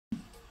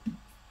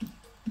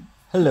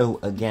Hello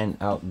again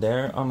out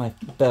there, all my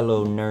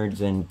fellow nerds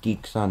and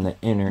geeks on the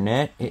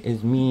internet. It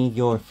is me,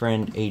 your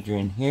friend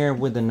Adrian here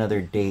with another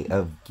day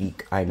of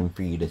geek item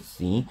for you to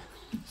see.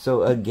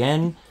 So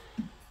again,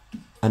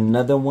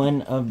 another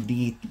one of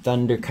the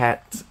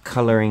Thundercats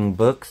coloring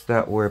books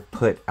that were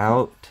put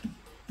out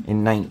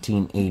in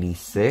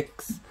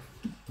 1986.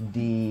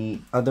 The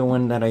other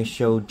one that I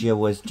showed you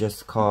was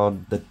just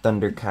called the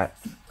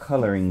Thundercats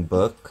coloring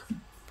book.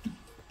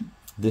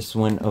 This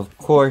one, of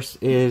course,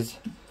 is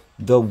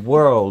the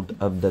World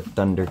of the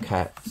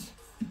Thundercats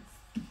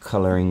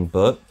coloring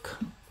book,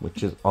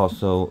 which is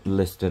also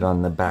listed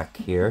on the back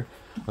here.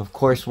 Of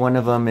course, one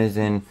of them is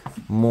in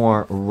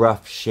more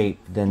rough shape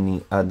than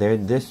the other.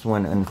 This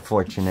one,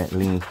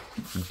 unfortunately,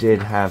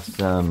 did have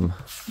some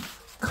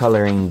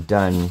coloring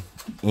done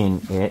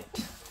in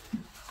it.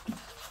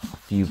 A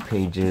few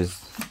pages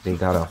they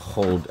got a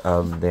hold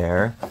of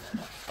there.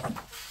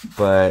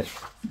 But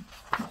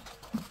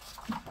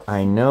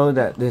I know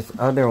that this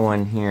other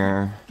one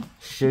here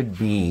should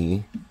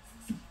be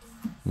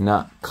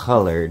not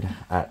colored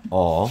at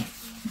all.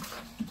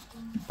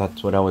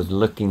 That's what I was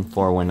looking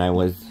for when I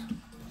was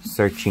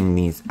searching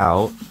these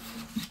out.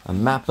 A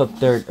map of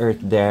Third Earth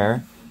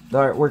there. The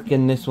artwork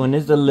in this one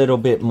is a little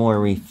bit more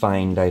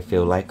refined, I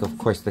feel like. Of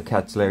course, the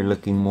cat's lair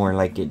looking more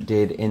like it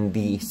did in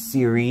the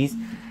series.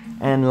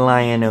 And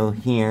Lion-O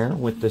here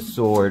with the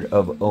Sword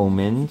of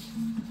Omens.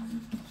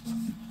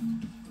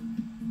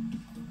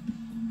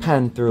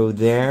 Panthro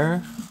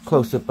there.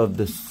 Close-up of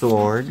the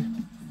sword.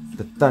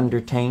 The Thunder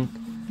Tank,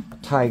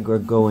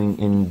 Tigra going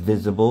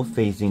invisible,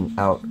 phasing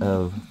out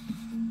of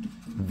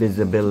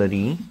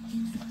visibility.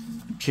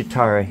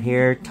 Chitara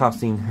here,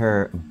 tossing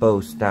her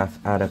bow staff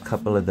at a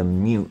couple of the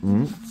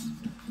mutants.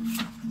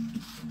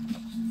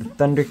 The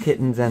Thunder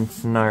Kittens and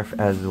Snarf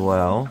as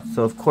well.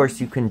 So of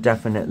course you can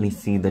definitely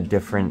see the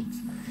difference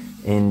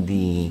in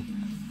the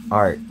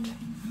art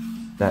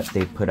that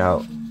they put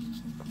out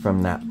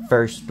from that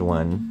first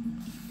one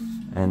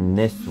and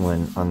this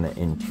one on the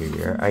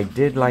interior. I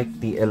did like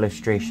the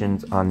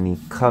illustrations on the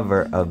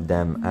cover of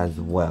them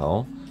as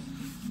well.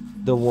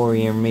 The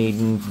warrior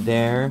maidens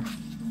there.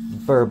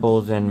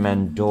 Burbles and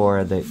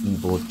Mandora, the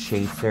evil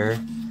chaser.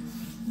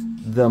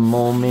 The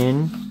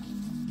Molemen.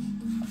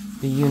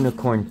 The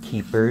unicorn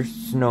keepers,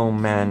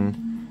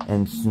 Snowman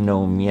and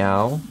Snow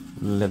Meow,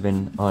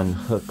 living on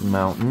Hook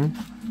Mountain.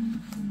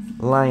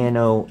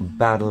 Lion-O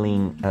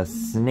battling a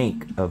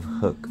snake of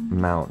Hook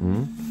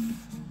Mountain.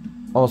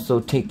 Also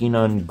taking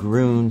on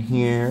Groon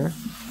here.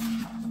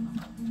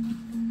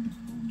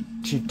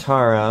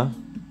 Chitara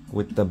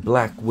with the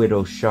Black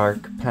Widow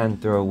Shark.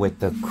 Panthro with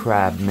the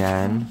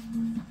Crabman.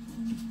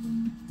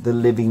 The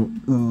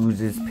Living Ooze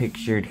is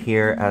pictured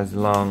here as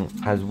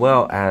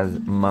well as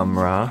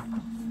Mumra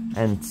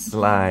and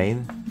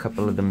Slithe. A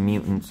couple of the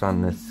mutants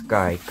on the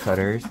Sky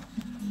Cutters.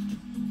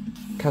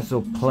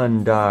 Castle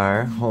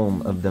Plundar,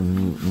 home of the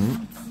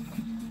mutants.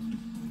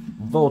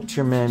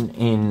 Vultureman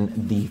in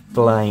the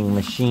Flying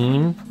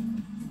Machine.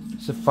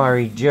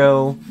 Safari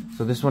Joe.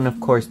 So this one,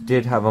 of course,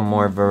 did have a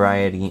more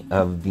variety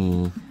of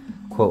the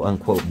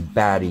quote-unquote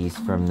baddies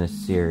from this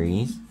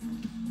series.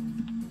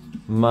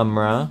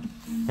 Mumra,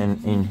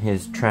 and in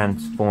his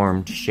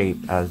transformed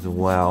shape as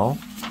well.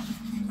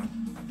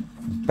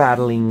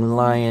 Battling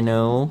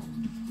Lion-O,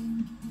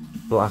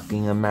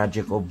 blocking a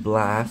magical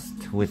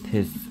blast with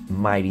his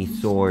mighty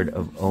Sword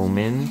of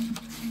Omens.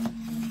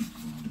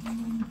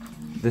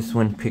 This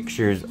one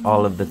pictures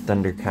all of the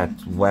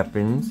Thundercats'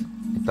 weapons.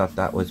 I thought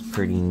that was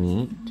pretty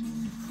neat.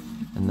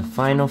 And the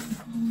final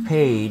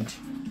page,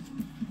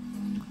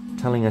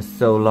 telling us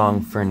so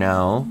long for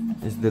now,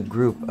 is the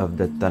group of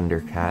the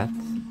Thundercats.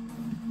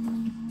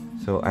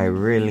 So I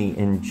really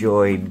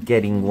enjoyed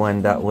getting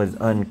one that was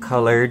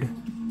uncolored.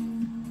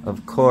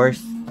 Of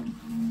course,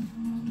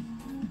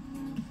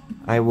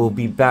 I will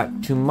be back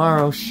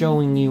tomorrow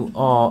showing you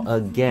all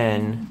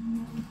again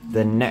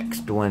the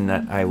next one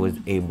that I was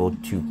able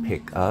to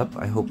pick up.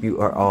 I hope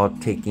you are all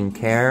taking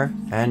care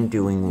and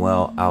doing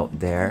well out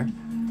there.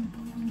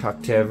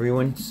 Talk to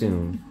everyone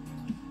soon.